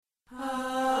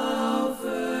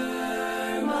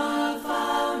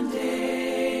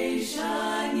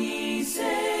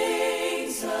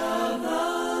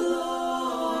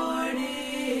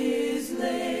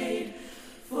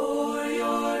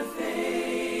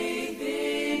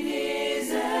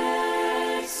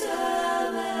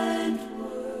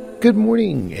Good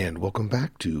morning and welcome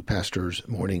back to Pastor's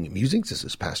Morning Musings. This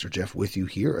is Pastor Jeff with you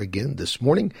here again this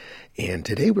morning, and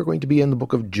today we're going to be in the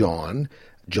book of John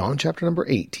chapter number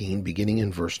 18, beginning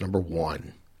in verse number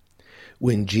 1.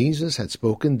 When Jesus had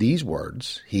spoken these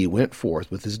words, he went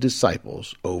forth with his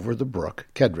disciples over the brook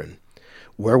Kedron,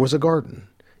 where was a garden,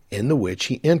 in the which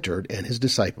he entered and his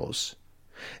disciples.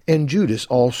 And Judas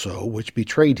also, which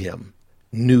betrayed him,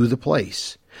 knew the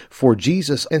place. For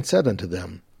Jesus and said unto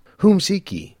them, Whom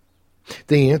seek ye?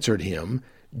 They answered him,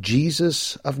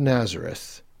 Jesus of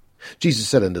Nazareth. Jesus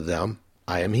said unto them,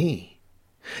 I am he.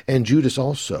 And Judas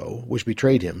also, which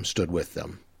betrayed him, stood with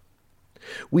them.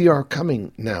 We are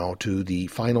coming now to the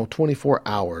final 24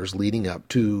 hours leading up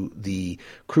to the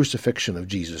crucifixion of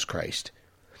Jesus Christ.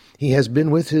 He has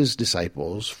been with his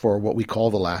disciples for what we call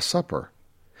the Last Supper.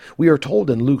 We are told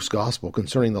in Luke's Gospel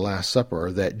concerning the Last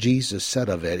Supper that Jesus said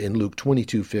of it in Luke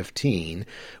 22:15,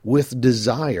 with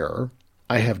desire,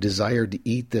 I have desired to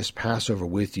eat this Passover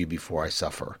with you before I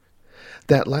suffer.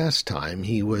 That last time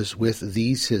he was with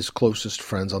these his closest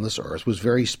friends on this earth was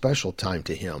very special time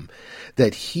to him,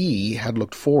 that he had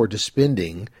looked forward to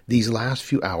spending these last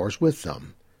few hours with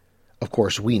them. Of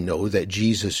course, we know that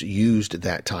Jesus used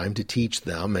that time to teach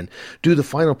them and do the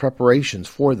final preparations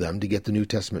for them to get the New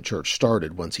Testament church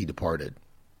started once he departed.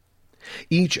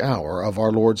 Each hour of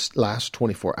our Lord's last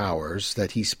 24 hours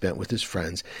that he spent with his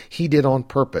friends, he did on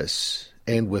purpose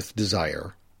and with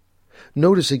desire.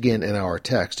 Notice again in our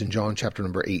text in John chapter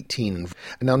number 18,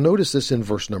 and now notice this in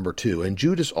verse number 2, and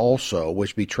Judas also,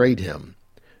 which betrayed him,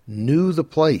 knew the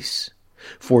place.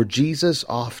 For Jesus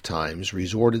ofttimes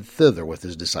resorted thither with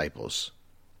his disciples.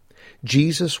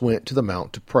 Jesus went to the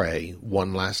mount to pray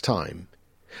one last time.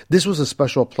 This was a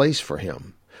special place for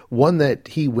him, one that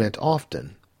he went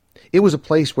often. It was a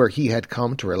place where he had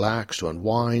come to relax, to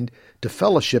unwind, to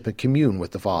fellowship and commune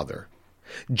with the Father.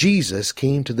 Jesus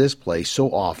came to this place so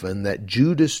often that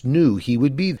Judas knew he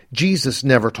would be. Jesus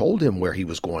never told him where he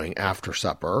was going after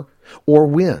supper or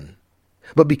when.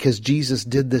 But because Jesus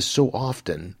did this so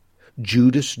often,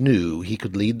 Judas knew he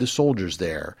could lead the soldiers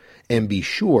there and be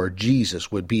sure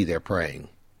Jesus would be there praying.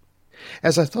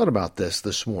 As I thought about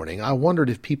this morning, I wondered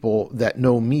if people that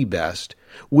know me best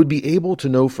would be able to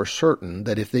know for certain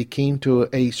that if they came to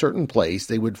a certain place,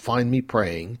 they would find me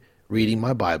praying, reading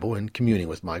my Bible, and communing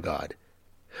with my God.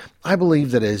 I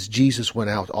believe that as Jesus went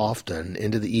out often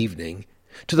into the evening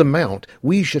to the mount,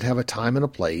 we should have a time and a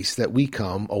place that we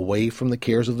come away from the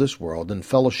cares of this world and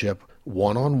fellowship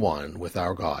one-on-one with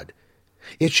our God.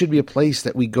 It should be a place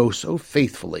that we go so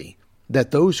faithfully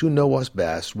that those who know us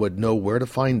best would know where to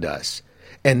find us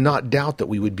and not doubt that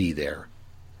we would be there.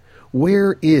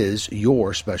 Where is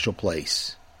your special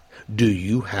place? Do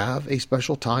you have a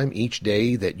special time each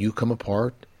day that you come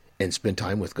apart and spend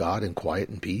time with God in quiet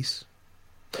and peace?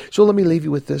 So let me leave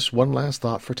you with this one last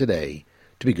thought for today,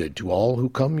 to be good to all who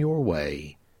come your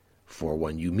way. For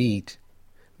when you meet,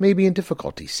 maybe in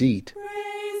difficulty seat,